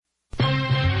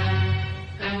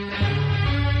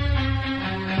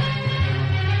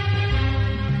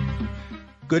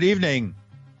Good evening.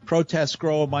 Protests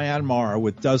grow in Myanmar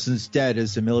with dozens dead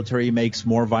as the military makes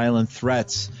more violent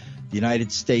threats. The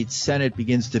United States Senate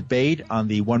begins debate on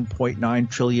the $1.9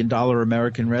 trillion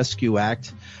American Rescue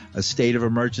Act, a state of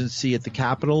emergency at the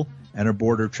Capitol, and a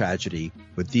border tragedy.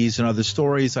 With these and other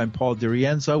stories, I'm Paul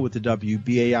DiRienzo with the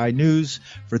WBAI News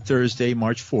for Thursday,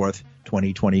 March 4th,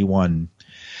 2021.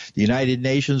 The United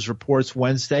Nations reports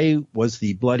Wednesday was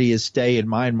the bloodiest day in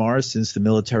Myanmar since the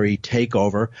military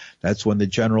takeover. That's when the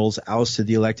generals ousted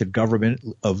the elected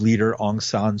government of leader Aung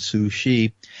San Suu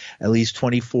Kyi. At least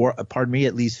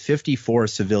 54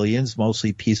 civilians,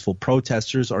 mostly peaceful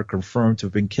protesters, are confirmed to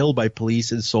have been killed by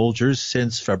police and soldiers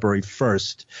since February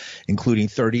 1st, including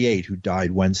 38 who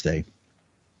died Wednesday.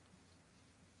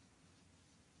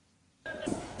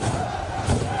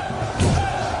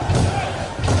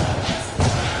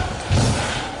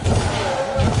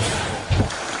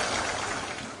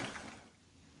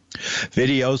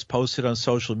 Videos posted on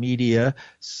social media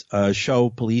show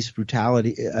police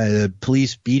brutality,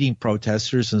 police beating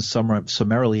protesters and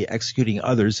summarily executing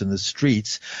others in the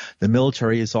streets. The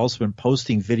military has also been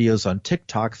posting videos on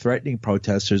TikTok threatening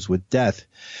protesters with death.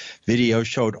 Video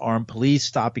showed armed police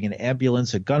stopping an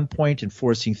ambulance at gunpoint and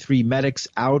forcing 3 medics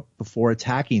out before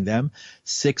attacking them.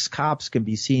 6 cops can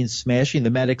be seen smashing the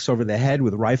medics over the head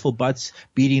with rifle butts,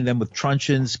 beating them with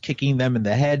truncheons, kicking them in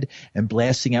the head, and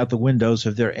blasting out the windows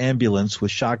of their ambulance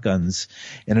with shotguns.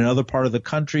 In another part of the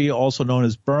country, also known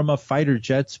as Burma, fighter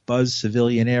jets buzz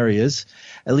civilian areas.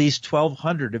 At least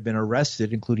 1,200 have been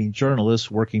arrested, including journalists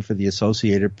working for the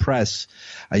Associated Press.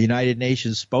 A United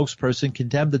Nations spokesperson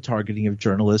condemned the targeting of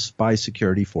journalists by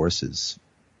security forces.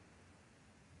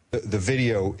 The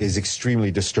video is extremely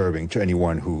disturbing to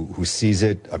anyone who sees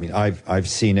it. I mean, I've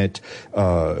seen it.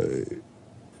 The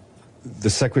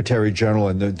Secretary General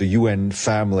and the UN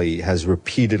family has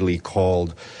repeatedly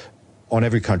called on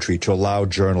every country to allow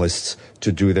journalists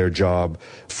to do their job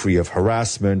free of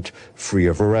harassment, free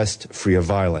of arrest, free of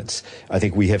violence. I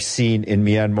think we have seen in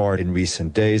Myanmar in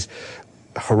recent days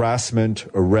harassment,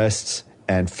 arrests,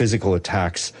 and physical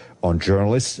attacks on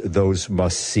journalists. Those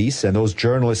must cease, and those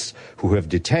journalists who have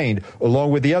detained,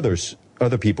 along with the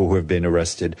other people who have been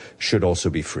arrested, should also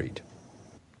be freed.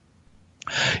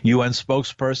 UN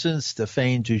spokesperson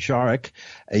Stéphane Dujarric,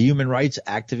 a human rights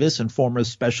activist and former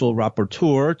special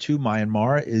rapporteur to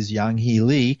Myanmar, is Yang Hee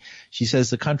Lee. She says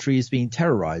the country is being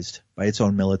terrorized by its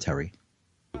own military.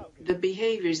 The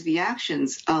behaviors, the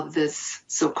actions of this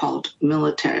so-called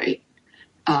military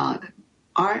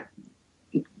are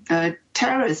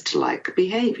terrorist-like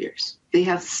behaviors. They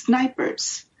have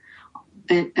snipers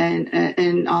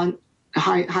and on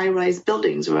high-rise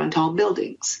buildings or on tall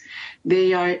buildings.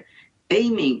 They are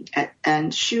aiming at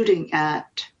and shooting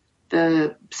at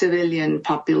the civilian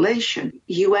population.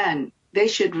 UN, they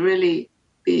should really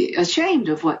be ashamed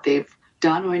of what they've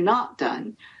done or not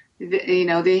done.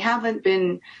 They haven't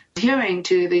been adhering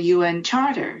to the UN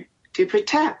Charter to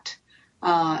protect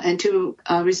and to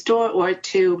restore or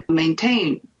to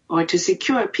maintain or to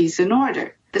secure peace and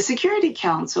order. The Security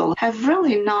Council have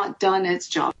really not done its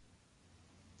job.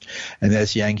 And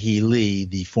that's Yang Hee Lee,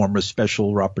 the former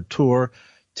special rapporteur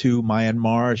to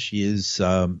Myanmar. She is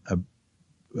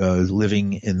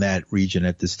living in that region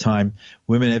at this time.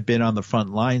 Women have been on the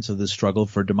front lines of the struggle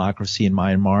for democracy in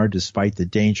Myanmar, despite the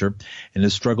danger, in the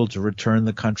struggle to return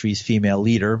the country's female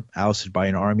leader, ousted by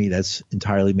an army that's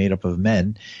entirely made up of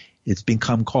men. It's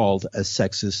become called a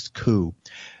sexist coup.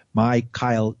 Mai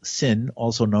Kyle Sin,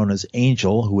 also known as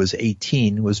Angel, who was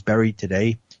 18, was buried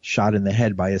today, shot in the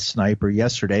head by a sniper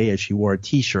yesterday as she wore a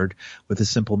T-shirt with a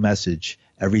simple message: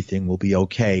 "Everything will be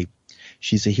okay."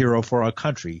 She's a hero for our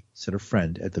country, said a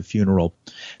friend at the funeral.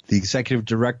 The executive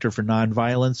director for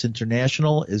Nonviolence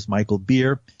International is Michael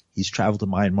Beer. He's traveled to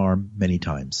Myanmar many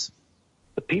times.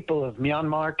 The people of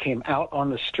Myanmar came out on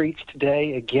the streets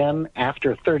today again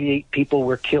after 38 people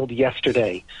were killed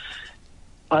yesterday.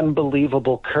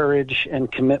 Unbelievable courage and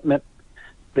commitment.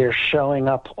 They're showing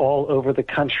up all over the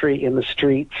country in the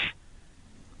streets.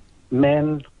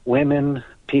 Men, women,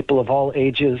 people of all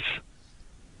ages.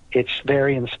 It's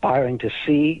very inspiring to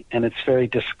see, and it's very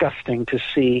disgusting to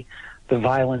see the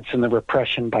violence and the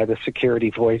repression by the security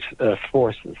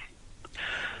forces.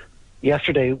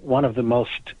 Yesterday, one of the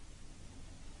most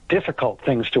difficult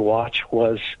things to watch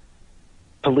was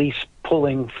police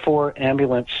pulling 4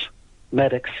 ambulance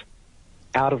medics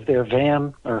out of their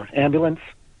van or ambulance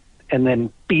and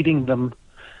then beating them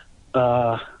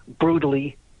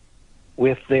brutally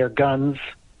with their guns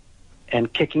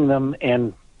and kicking them,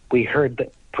 and we heard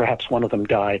that perhaps one of them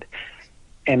died.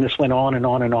 And this went on and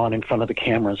on and on in front of the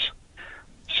cameras.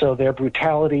 So their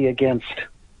brutality against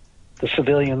the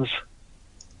civilians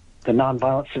the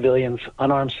nonviolent civilians,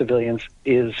 unarmed civilians,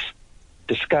 is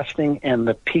disgusting, and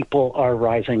the people are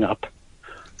rising up.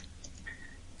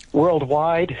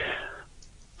 Worldwide,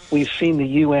 we've seen the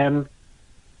UN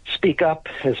speak up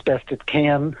as best it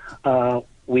can.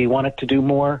 We want it to do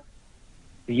more.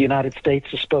 The United States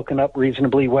has spoken up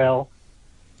reasonably well,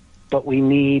 but we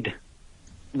need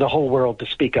the whole world to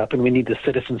speak up, and we need the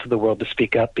citizens of the world to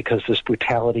speak up, because this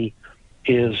brutality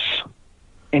is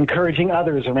encouraging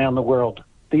others around the world.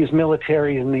 These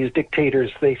military and these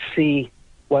dictators, they see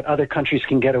what other countries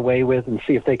can get away with and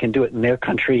see if they can do it in their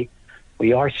country.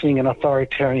 We are seeing an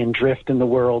authoritarian drift in the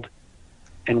world,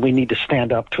 and we need to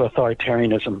stand up to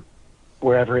authoritarianism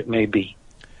wherever it may be.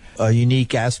 A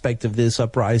unique aspect of this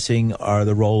uprising are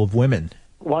the role of women.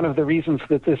 One of the reasons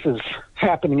that this is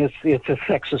happening is it's a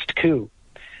sexist coup.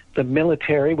 The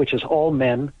military, which is all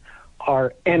men,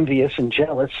 are envious and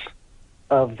jealous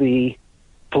of the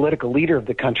political leader of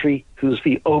the country, who's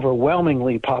the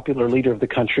overwhelmingly popular leader of the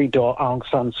country, Aung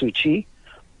San Suu Kyi,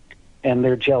 and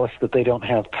they're jealous that they don't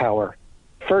have power.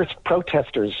 First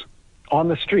protesters on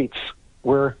the streets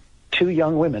were 2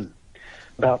 young women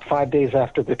about 5 days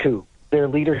after the coup. Their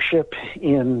leadership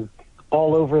in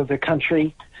all over the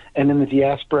country and in the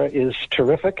diaspora is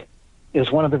terrific, is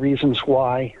one of the reasons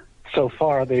why so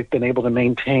far they've been able to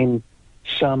maintain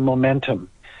some momentum.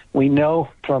 We know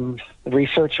from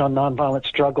research on nonviolent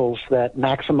struggles that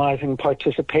maximizing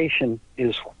participation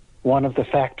is one of the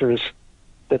factors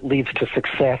that leads to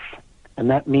success. And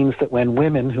that means that when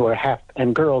women who are half,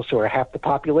 and girls who are half the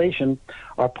population,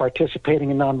 are participating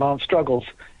in nonviolent struggles,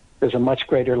 there's a much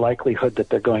greater likelihood that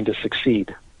they're going to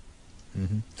succeed.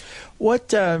 Mm-hmm. What,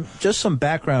 just some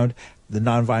background, the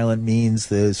nonviolent means,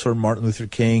 the sort of Martin Luther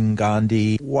King,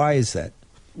 Gandhi, why is that?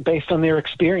 Based on their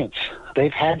experience.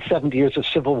 They've had 70 years of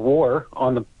civil war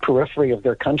on the periphery of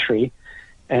their country,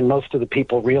 and most of the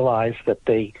people realize that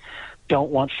they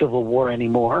don't want civil war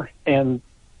anymore, and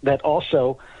that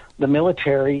also the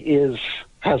military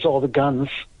has all the guns,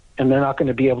 and they're not going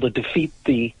to be able to defeat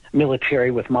the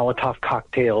military with Molotov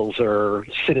cocktails or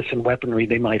citizen weaponry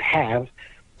they might have.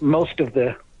 Most of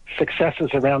the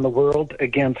successes around the world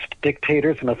against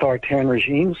dictators and authoritarian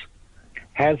regimes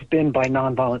has been by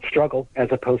nonviolent struggle as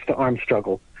opposed to armed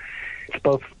struggle. It's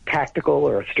both tactical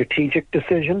or a strategic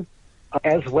decision,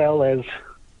 as well as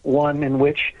one in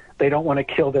which they don't want to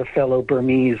kill their fellow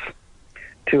Burmese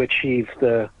to achieve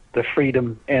the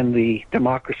freedom and the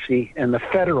democracy and the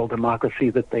federal democracy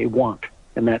that they want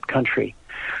in that country.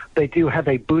 They do have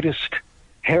a Buddhist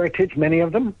heritage, many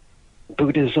of them.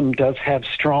 Buddhism does have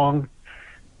strong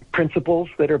principles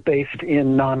that are based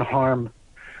in non-harm,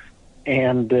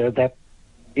 and that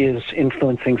is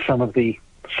influencing some of the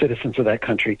citizens of that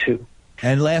country too.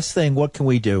 And last thing, what can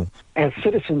we do? As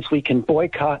citizens, we can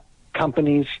boycott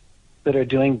companies that are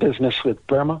doing business with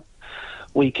Burma.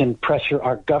 We can pressure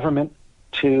our government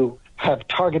to have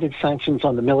targeted sanctions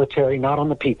on the military, not on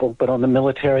the people, but on the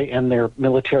military and their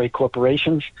military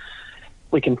corporations.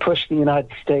 We can push the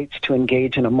United States to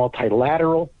engage in a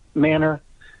multilateral manner,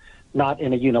 not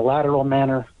in a unilateral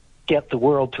manner, get the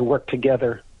world to work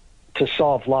together to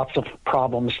solve lots of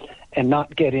problems and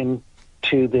not get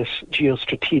into this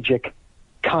geostrategic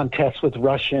contest with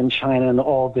Russia and China and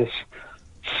all this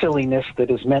silliness that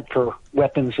is meant for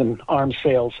weapons and arms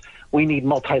sales. We need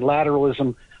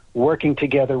multilateralism, working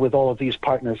together with all of these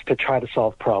partners to try to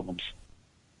solve problems.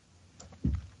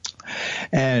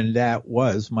 And that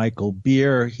was Michael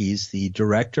Beer. He's the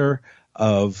director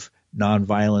of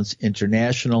Nonviolence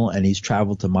International, and he's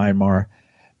traveled to Myanmar,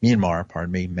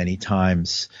 many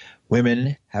times.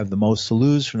 Women have the most to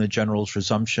lose from the general's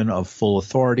resumption of full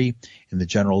authority. In the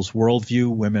general's worldview,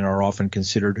 women are often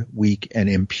considered weak and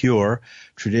impure.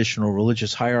 Traditional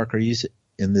religious hierarchies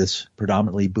in this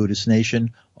predominantly Buddhist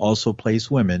nation also place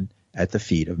women at the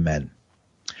feet of men.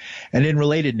 And in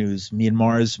related news,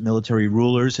 Myanmar's military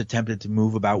rulers attempted to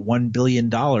move about $1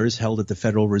 billion held at the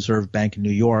Federal Reserve Bank in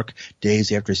New York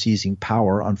days after seizing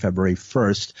power on February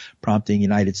 1st, prompting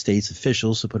United States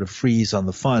officials to put a freeze on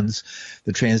the funds.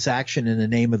 The transaction in the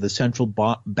name of the Central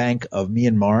Bank of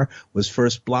Myanmar was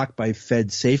first blocked by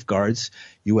Fed safeguards.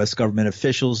 U.S. government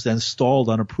officials then stalled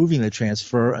on approving the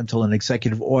transfer until an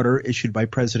executive order issued by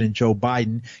President Joe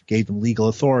Biden gave them legal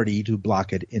authority to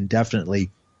block it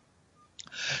indefinitely.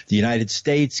 The United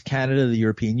States, Canada, the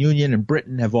European Union, and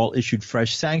Britain have all issued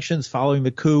fresh sanctions following the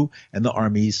coup and the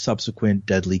Army's subsequent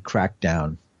deadly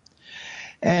crackdown.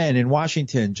 And in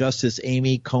Washington, Justice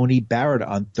Amy Coney Barrett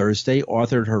on Thursday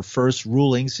authored her first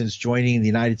ruling since joining the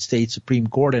United States Supreme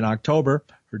Court in October.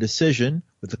 Her decision,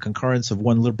 with the concurrence of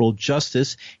one liberal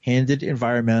justice, handed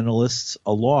environmentalists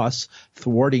a loss,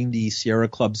 thwarting the Sierra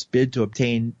Club's bid to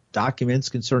obtain documents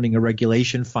concerning a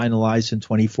regulation finalized in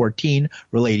 2014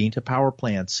 relating to power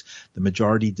plants. The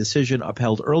majority decision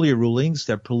upheld earlier rulings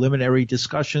that preliminary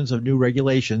discussions of new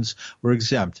regulations were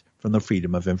exempt from the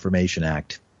Freedom of Information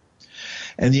Act.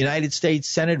 And the United States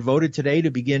Senate voted today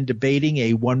to begin debating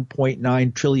a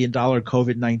 $1.9 trillion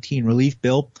COVID-19 relief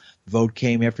bill. The vote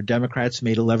came after Democrats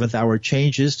made 11th-hour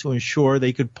changes to ensure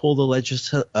they could pull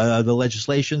the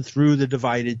legislation through the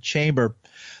divided chamber.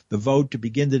 The vote to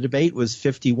begin the debate was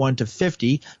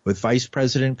 51-50, with Vice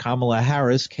President Kamala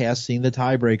Harris casting the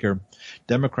tiebreaker.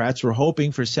 Democrats were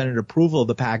hoping for Senate approval of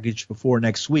the package before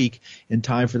next week, in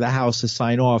time for the House to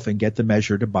sign off and get the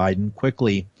measure to Biden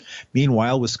quickly.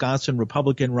 Meanwhile, Wisconsin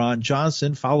Republican Ron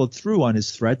Johnson followed through on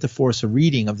his threat to force a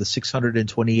reading of the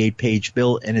 628-page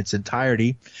bill in its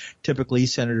entirety. Typically,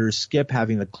 senators skip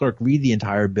having the clerk read the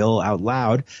entire bill out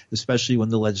loud, especially when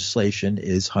the legislation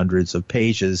is hundreds of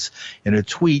pages. In a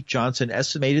tweet, Johnson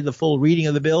estimated the full reading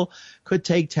of the bill could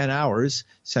take 10 hours.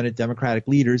 Senate Democratic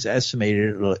leaders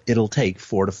estimated it'll take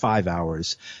 4 to 5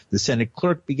 hours. The Senate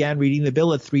clerk began reading the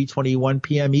bill at 3:21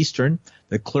 p.m. Eastern.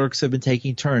 The clerks have been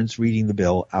taking turns reading the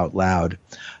bill out loud.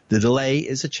 The delay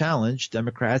is a challenge.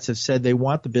 Democrats have said they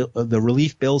want the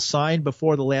relief bill signed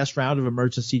before the last round of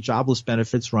emergency jobless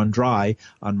benefits run dry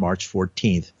on March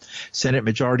 14th. Senate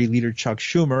Majority Leader Chuck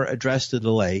Schumer addressed the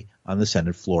delay on the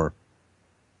Senate floor.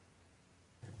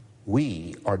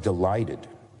 We are delighted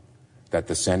that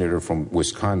the senator from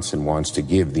Wisconsin wants to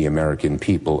give the American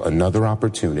people another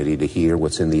opportunity to hear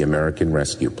what's in the American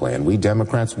Rescue Plan. We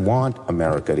Democrats want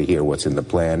America to hear what's in the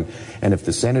plan, and if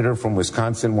the senator from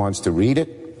Wisconsin wants to read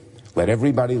it, let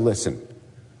everybody listen,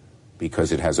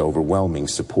 because it has overwhelming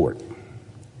support.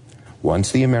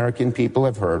 Once the American people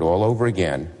have heard all over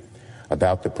again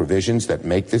about the provisions that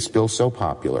make this bill so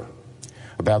popular,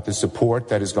 about the support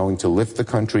that is going to lift the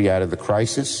country out of the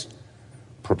crisis,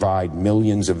 provide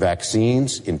millions of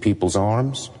vaccines in people's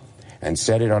arms, and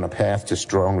set it on a path to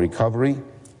strong recovery,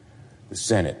 the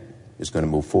Senate is going to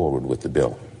move forward with the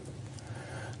bill.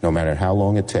 No matter how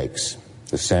long it takes,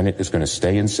 the Senate is going to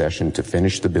stay in session to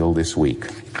finish the bill this week.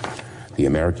 The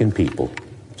American people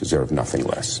deserve nothing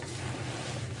less.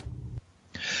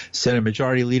 Senate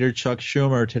Majority Leader Chuck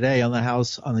Schumer today on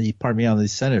the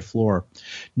Senate floor.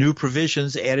 New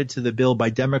provisions added to the bill by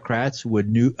Democrats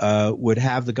would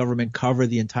have the government cover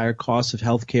the entire cost of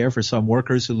health care for some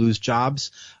workers who lose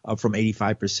jobs, up from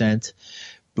 85%,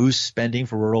 boost spending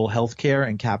for rural health care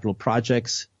and capital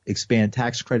projects, expand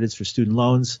tax credits for student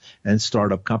loans and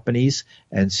startup companies,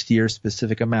 and steer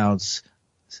specific amounts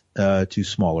to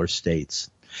smaller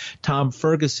states. Tom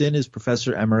Ferguson is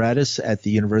professor emeritus at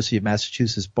the University of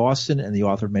Massachusetts, Boston, and the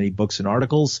author of many books and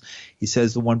articles. He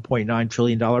says the $1.9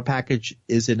 trillion package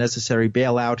is a necessary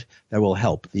bailout that will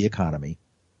help the economy.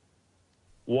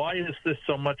 Why is this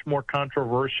so much more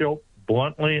controversial?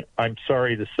 Bluntly, I'm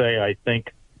sorry to say, I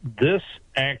think this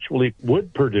actually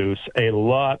would produce a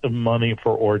lot of money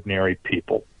for ordinary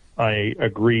people. I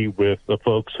agree with the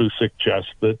folks who suggest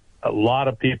that a lot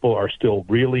of people are still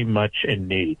really much in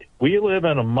need. We live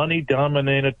in a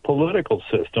money-dominated political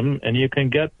system, and you can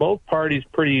get both parties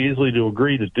pretty easily to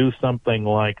agree to do something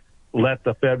like let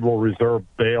the Federal Reserve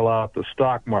bail out the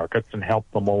stock markets and help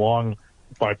them along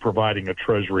by providing a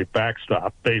Treasury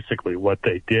backstop, basically what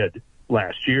they did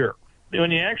last year.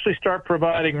 When you actually start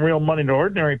providing real money to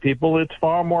ordinary people, it's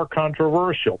far more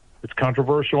controversial. It's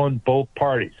controversial in both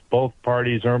parties. Both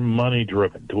parties are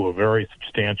money-driven to a very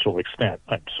substantial extent,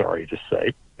 I'm sorry to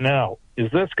say. Now,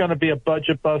 is this going to be a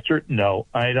budget buster? No,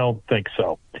 I don't think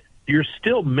so. You're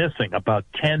still missing about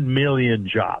 10 million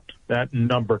jobs. That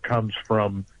number comes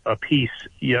from a piece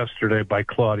yesterday by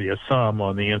Claudia Sahm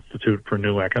on the Institute for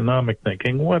New Economic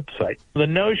Thinking website. The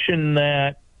notion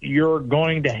that you're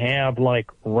going to have like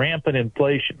rampant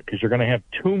inflation because you're going to have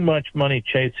too much money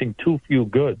chasing too few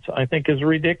goods, I think is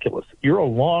ridiculous. You're a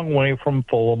long way from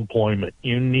full employment.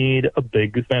 You need a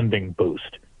big spending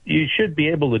boost. You should be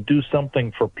able to do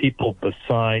something for people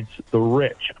besides the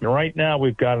rich. And right now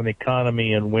we've got an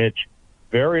economy in which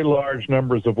very large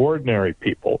numbers of ordinary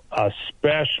people,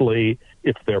 especially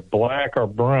if they're black or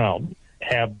brown,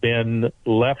 have been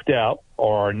left out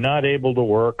or are not able to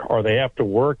work, or they have to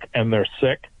work and they're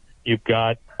sick. You've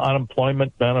got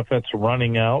unemployment benefits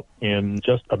running out in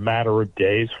just a matter of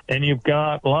days. And you've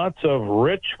got lots of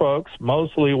rich folks,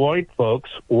 mostly white folks,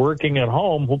 working at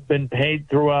home who've been paid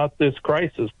throughout this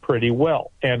crisis pretty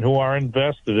well and who are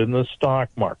invested in the stock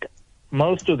market.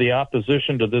 most of the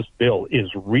opposition to this bill is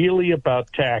really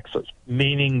about taxes,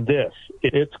 meaning this.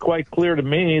 It's quite clear to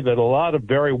me that a lot of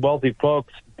very wealthy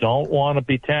folks don't want to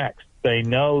be taxed. They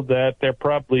know that they're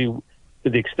probably, to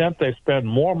the extent they spend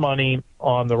more money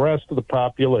on the rest of the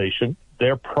population,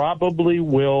 they probably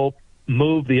will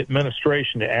move the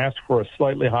administration to ask for a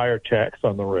slightly higher tax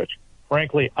on the rich.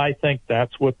 Frankly, I think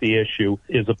that's what the issue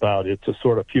is about. It's a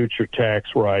sort of future tax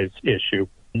rise issue.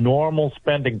 Normal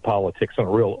spending politics in a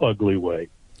real ugly way.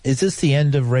 Is this the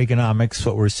end of Reaganomics,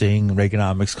 what we're seeing,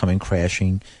 Reaganomics coming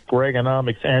crashing?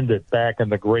 Reaganomics ended back in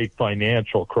the great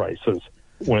financial crisis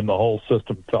when the whole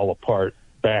system fell apart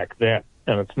back then.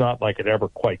 And it's not like it ever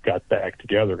quite got back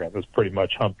together again. It was pretty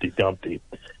much Humpty Dumpty.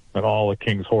 And all the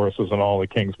king's horses and all the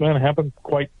king's men haven't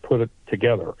quite put it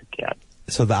together again.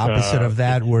 So the opposite of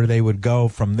that, where they would go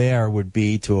from there, would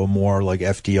be to a more like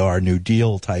FDR New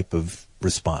Deal type of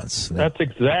response. That's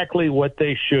exactly what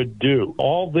they should do.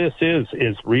 All this is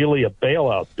really a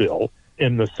bailout bill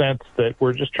in the sense that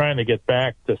we're just trying to get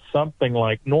back to something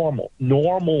like normal.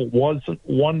 Normal wasn't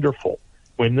wonderful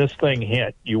when this thing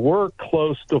hit. You were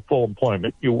close to full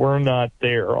employment. You were not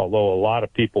there, although a lot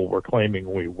of people were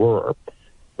claiming we were.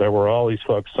 There were all these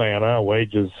folks saying,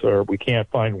 wages, or we can't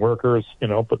find workers,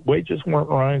 but wages weren't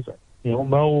rising. You'll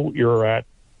know you're at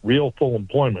real full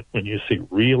employment when you see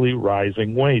really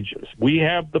rising wages. We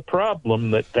have the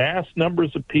problem that vast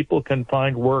numbers of people can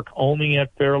find work only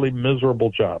at fairly miserable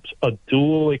jobs, a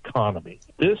dual economy.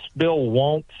 This bill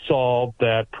won't solve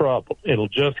that problem. It'll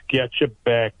just get you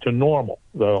back to normal.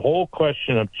 The whole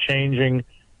question of changing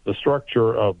the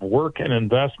structure of work and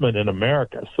investment in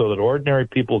America so that ordinary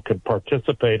people can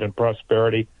participate in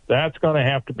prosperity, that's going to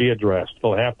have to be addressed.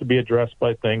 It'll have to be addressed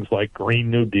by things like Green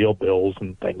New Deal bills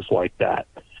and things like that.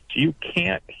 You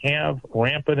can't have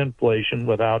rampant inflation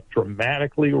without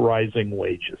dramatically rising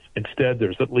wages. Instead,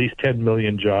 there's at least 10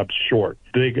 million jobs short,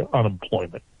 big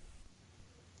unemployment.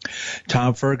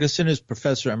 Tom Ferguson is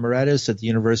Professor Emeritus at the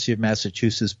University of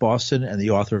Massachusetts, Boston, and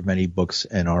the author of many books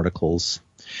and articles.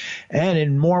 And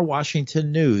in more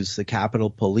Washington news, the Capitol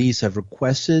Police have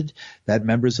requested that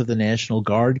members of the National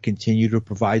Guard continue to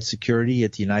provide security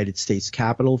at the United States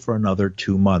Capitol for another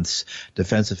 2 months.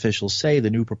 Defense officials say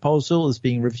the new proposal is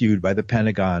being reviewed by the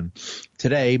Pentagon.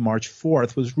 Today, March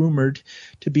 4th, was rumored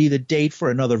to be the date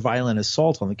for another violent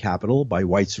assault on the Capitol by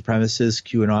white supremacists,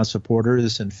 QAnon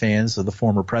supporters, and fans of the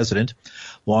former president.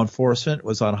 Law enforcement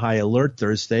was on high alert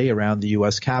Thursday around the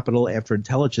U.S. Capitol after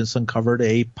intelligence uncovered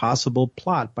a possible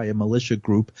plot by a militia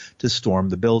group to storm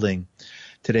the building.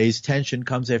 Today's tension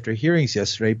comes after hearings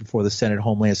yesterday before the Senate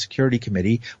Homeland Security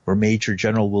Committee, where Major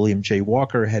General William J.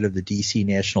 Walker, head of the D.C.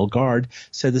 National Guard,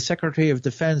 said the Secretary of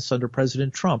Defense under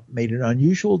President Trump made an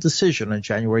unusual decision on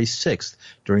January 6th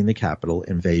during the Capitol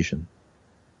invasion.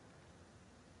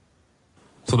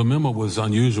 So the memo was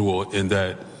unusual in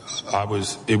that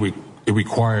it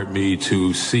required me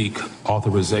to seek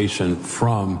authorization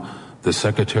from the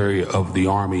Secretary of the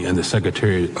Army and the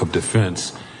Secretary of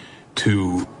Defense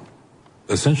to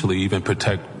essentially even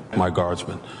protect my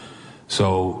guardsmen.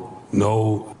 So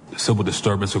no civil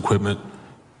disturbance equipment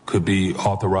could be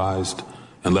authorized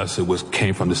unless it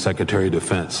came from the Secretary of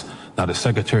Defense. Now, the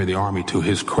Secretary of the Army, to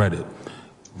his credit,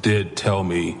 did tell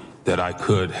me that I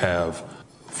could have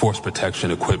force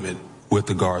protection equipment with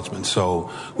the guardsmen.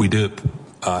 So we did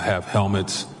have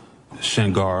helmets,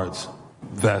 shin guards,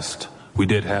 vest. We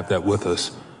did have that with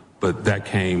us, but that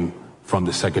came from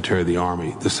the Secretary of the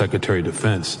Army. The Secretary of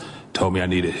Defense told me I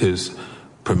needed his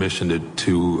permission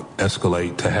to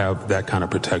escalate, to have that kind of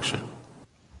protection.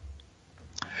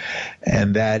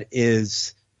 And that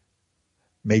is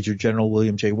Major General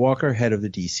William J. Walker, head of the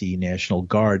D.C. National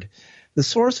Guard. The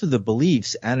source of the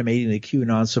beliefs animating the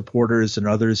QAnon supporters and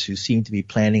others who seem to be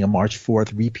planning a March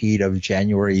 4th repeat of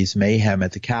January's mayhem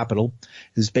at the Capitol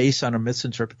is based on a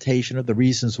misinterpretation of the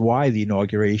reasons why the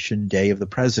inauguration day of the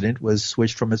president was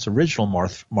switched from its original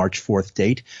March 4th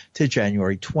date to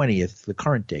January 20th, the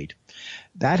current date.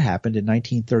 That happened in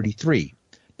 1933,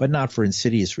 but not for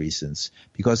insidious reasons,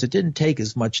 because it didn't take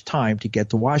as much time to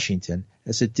get to Washington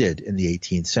as it did in the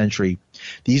 18th century.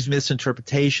 These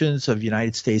misinterpretations of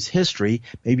United States history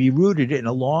may be rooted in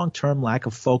a long-term lack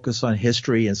of focus on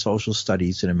history and social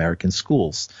studies in American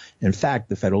schools. In fact,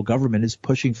 the federal government is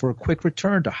pushing for a quick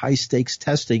return to high-stakes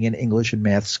testing in English and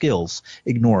math skills,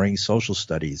 ignoring social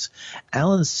studies.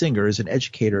 Alan Singer is an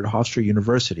educator at Hofstra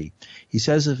University. He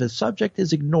says if a subject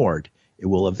is ignored, it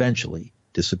will eventually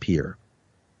disappear.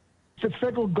 The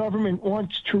federal government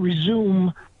wants to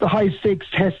resume the high-stakes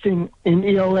testing in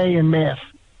ELA and math.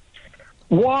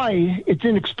 Why? It's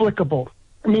inexplicable.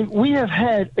 I mean, we have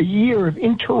had a year of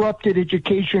interrupted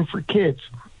education for kids.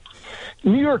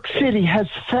 New York City has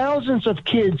thousands of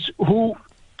kids who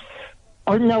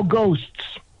are now ghosts.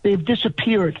 They've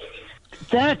disappeared.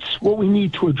 That's what we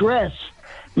need to address,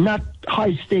 not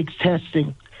high-stakes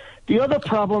testing. The other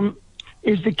problem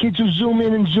is the kids who zoom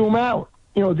in and zoom out.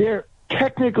 You know, they're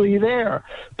technically there,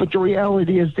 but the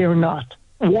reality is they're not.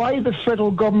 Why the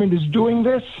federal government is doing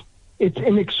this, it's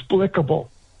inexplicable.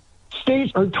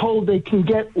 States are told they can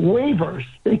get waivers.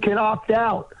 They can opt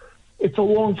out. It's a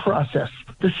long process.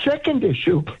 The second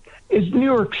issue is New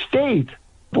York State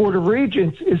Board of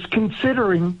Regents is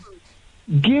considering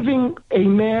giving a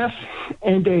math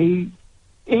and a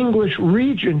English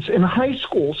regents in high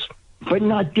schools, but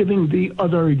not giving the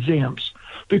other exams,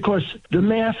 because the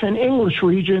math and English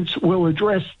regents will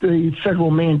address the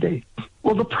federal mandate.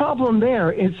 Well, the problem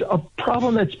there is a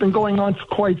problem that's been going on for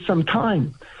quite some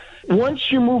time.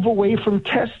 Once you move away from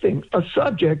testing a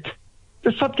subject,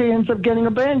 the subject ends up getting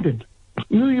abandoned.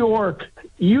 New York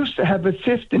used to have a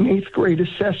 5th and 8th grade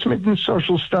assessment in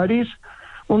social studies.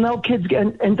 Well, now kids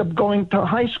end up going to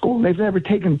high school. They've never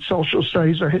taken social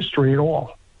studies or history at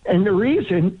all. And the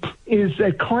reason is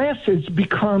that classes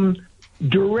become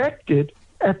directed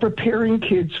at preparing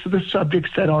kids for the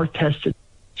subjects that are tested.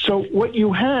 So what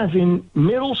you have in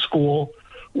middle school,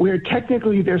 where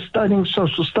technically they're studying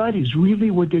social studies, really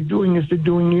what they're doing is they're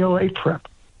doing ELA prep.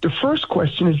 The first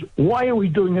question is, why are we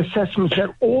doing assessments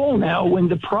at all now when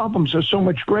the problems are so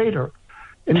much greater?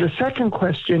 And the second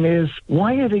question is,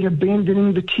 why are they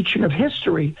abandoning the teaching of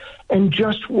history and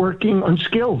just working on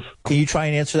skills? Can you try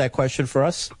and answer that question for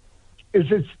us?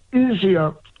 It's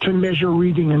easier to measure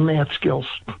reading and math skills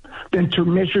than to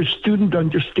measure student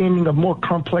understanding of more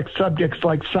complex subjects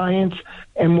like science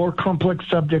and more complex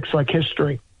subjects like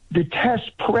history. The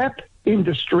test prep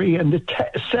industry and the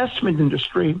assessment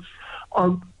industry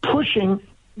are pushing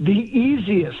the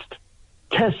easiest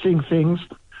testing things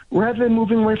rather than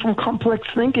moving away from complex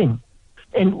thinking.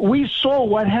 And we saw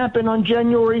what happened on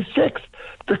January 6th.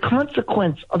 The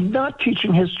consequence of not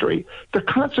teaching history, the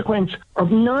consequence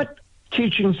of not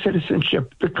teaching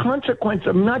citizenship, the consequence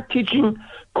of not teaching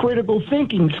critical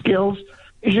thinking skills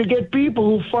is you get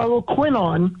people who follow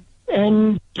Quinon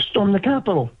and storm the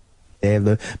Capitol. They have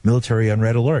the military on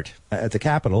red alert at the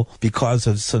Capitol because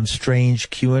of some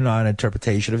strange QAnon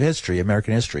interpretation of history,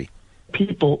 American history.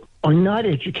 People are not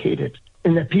educated,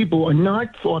 and that people are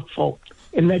not thoughtful,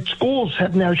 and that schools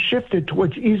have now shifted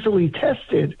towards easily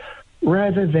tested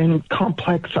rather than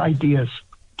complex ideas.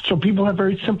 So people have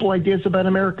very simple ideas about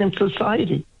American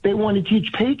society. They want to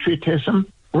teach patriotism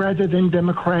rather than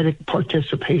democratic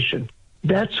participation.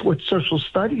 That's what social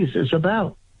studies is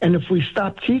about. And if we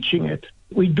stop teaching it,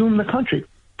 we doom the country.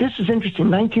 This is interesting.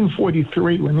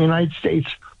 1943, when the United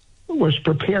States was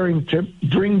preparing to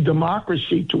bring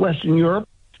democracy to Western Europe,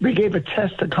 they gave a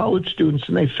test to college students,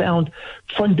 and they found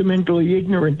fundamentally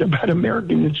ignorant about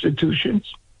American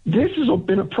institutions. This has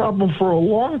been a problem for a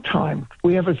long time.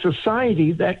 We have a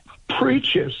society that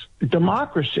preaches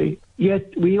democracy,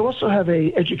 yet we also have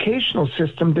an educational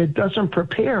system that doesn't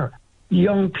prepare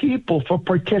young people for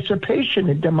participation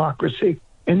in democracy.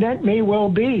 And that may well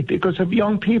be because if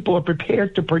young people are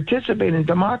prepared to participate in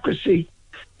democracy,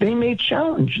 they may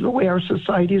challenge the way our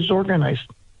society is organized.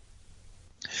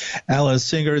 Alice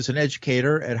Singer is an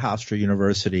educator at Hofstra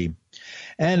University.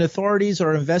 And authorities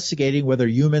are investigating whether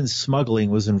human smuggling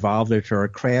was involved after a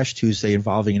crash Tuesday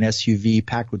involving an SUV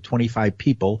packed with 25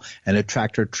 people and a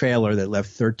tractor trailer that left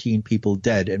 13 people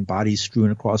dead and bodies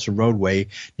strewn across a roadway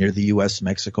near the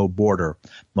U.S.-Mexico border.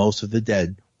 Most of the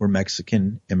dead were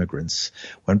Mexican immigrants.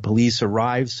 When police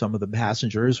arrived, some of the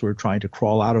passengers were trying to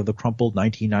crawl out of the crumpled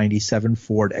 1997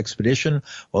 Ford Expedition,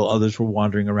 while others were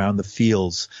wandering around the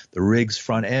fields. The rig's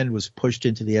front end was pushed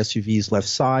into the SUV's left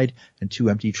side, and 2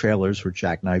 empty trailers were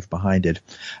jackknifed behind it.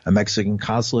 A Mexican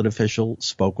consulate official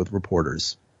spoke with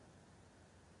reporters.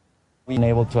 We've been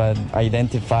able to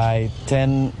identify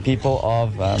 10 people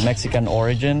of Mexican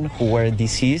origin who were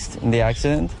deceased in the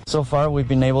accident. So far, we've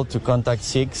been able to contact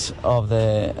 6 of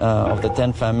the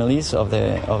 10 families of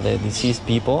the deceased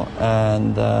people,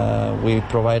 and we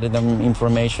provided them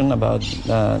information about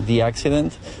the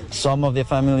accident. Some of the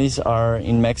families are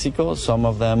in Mexico, some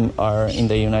of them are in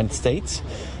the United States.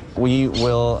 We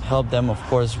will help them, of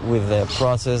course, with the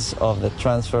process of the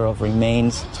transfer of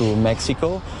remains to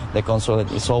Mexico. The consulate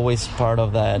is always part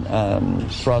of that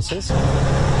process.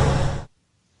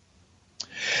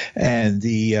 And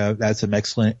that's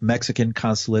a Mexican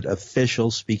consulate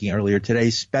official speaking earlier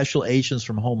today. Special agents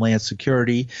from Homeland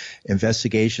Security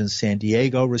Investigations San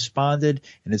Diego responded.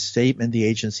 In a statement, the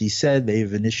agency said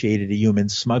they've initiated a human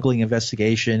smuggling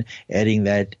investigation, adding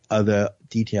that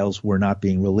details were not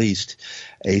being released.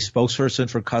 A spokesperson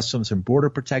for Customs and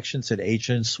Border Protection said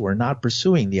agents were not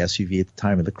pursuing the SUV at the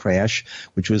time of the crash,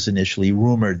 which was initially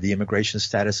rumored. The immigration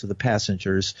status of the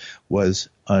passengers was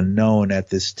unknown at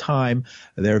this time.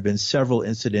 There have been several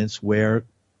incidents where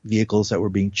vehicles that were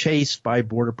being chased by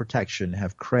Border Protection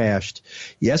have crashed.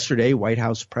 Yesterday, White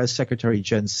House Press Secretary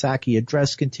Jen Psaki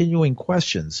addressed continuing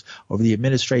questions over the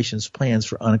administration's plans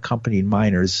for unaccompanied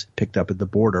minors picked up at the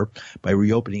border by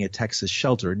reopening a Texas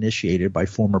shelter initiated by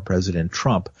former President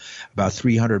Trump. About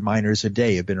 300 minors a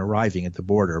day have been arriving at the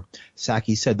border.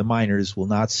 Psaki said the minors will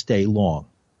not stay long.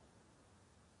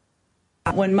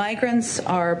 When migrants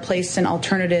are placed in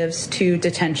alternatives to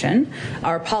detention,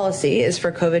 our policy is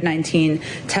for COVID-19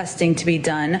 testing to be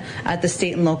done at the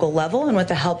state and local level and with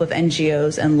the help of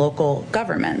NGOs and local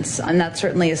governments. And that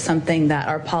certainly is something that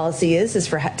our policy is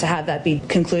to have that be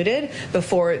concluded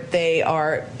before they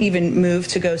are even moved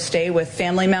to go stay with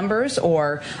family members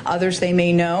or others they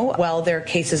may know while their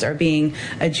cases are being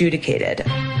adjudicated.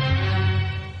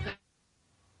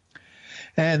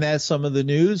 And that's some of the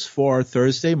news for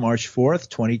Thursday, March 4th,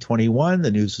 2021.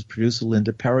 The news was produced by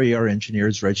Linda Perry. Our engineer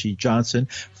is Reggie Johnson.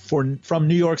 From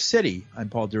New York City, I'm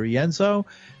Paul DiRienzo.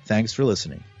 Thanks for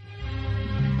listening.